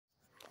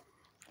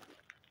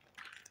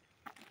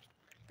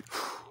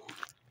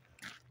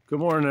Good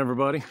morning,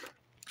 everybody.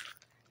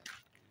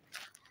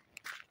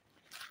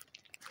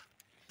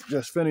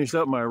 Just finished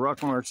up my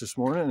Ruck March this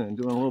morning and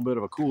doing a little bit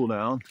of a cool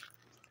down.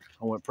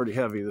 I went pretty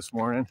heavy this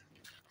morning.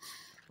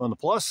 On the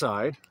plus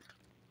side,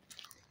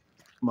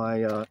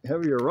 my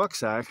heavier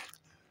rucksack,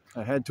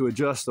 I had to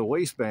adjust the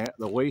waistband,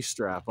 the waist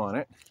strap on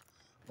it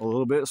a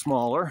little bit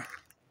smaller.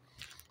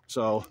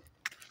 So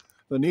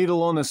the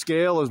needle on the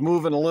scale is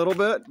moving a little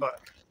bit,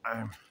 but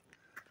I'm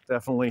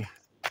definitely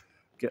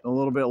getting a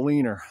little bit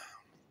leaner.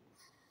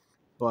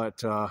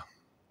 But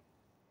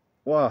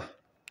wow,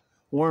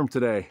 warm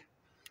today,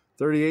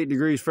 38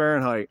 degrees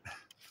Fahrenheit.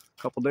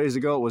 A couple days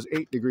ago it was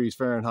 8 degrees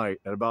Fahrenheit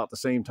at about the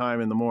same time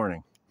in the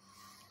morning.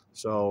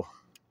 So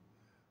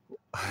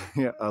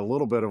yeah, a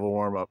little bit of a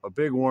warm up, a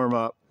big warm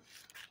up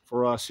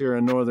for us here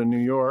in northern New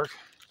York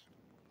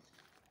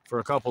for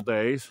a couple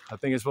days. I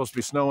think it's supposed to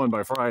be snowing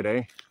by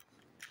Friday,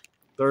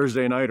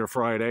 Thursday night or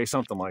Friday,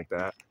 something like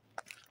that.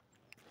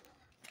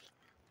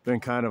 Been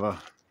kind of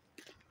a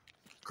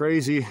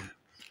crazy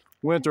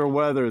winter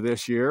weather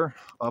this year,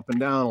 up and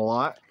down a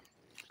lot,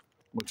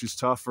 which is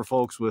tough for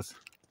folks with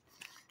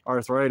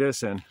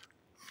arthritis and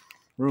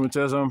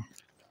rheumatism,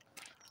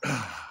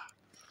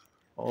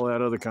 all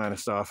that other kind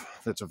of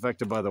stuff that's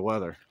affected by the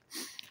weather.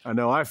 I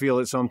know I feel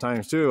it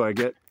sometimes too. I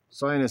get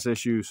sinus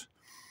issues.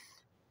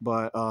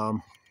 But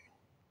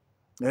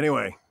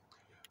anyway,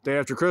 day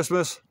after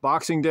Christmas,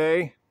 Boxing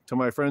Day, to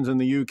my friends in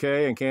the UK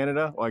and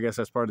Canada. Well, I guess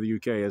that's part of the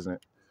UK, isn't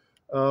it?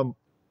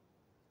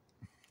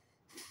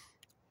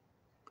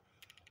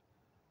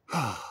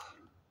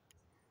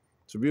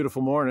 It's a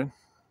beautiful morning,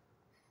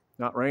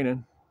 not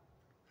raining,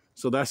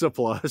 so that's a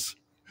plus.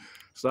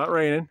 It's not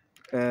raining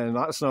and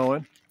not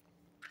snowing,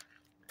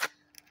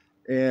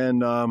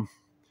 and a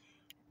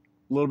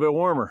little bit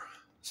warmer.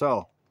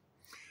 So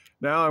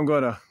now I'm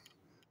going to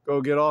go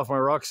get off my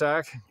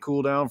rucksack,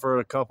 cool down for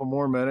a couple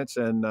more minutes,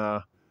 and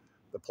the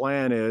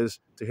plan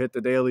is to hit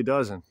the daily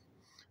dozen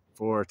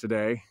for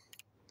today,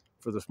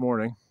 for this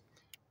morning,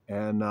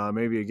 and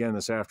maybe again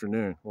this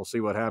afternoon. We'll see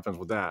what happens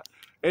with that.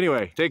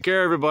 Anyway, take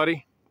care,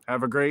 everybody.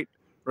 Have a great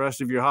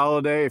rest of your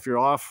holiday if you're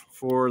off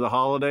for the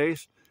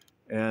holidays,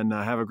 and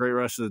have a great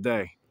rest of the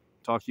day.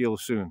 Talk to you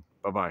soon.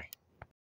 Bye-bye.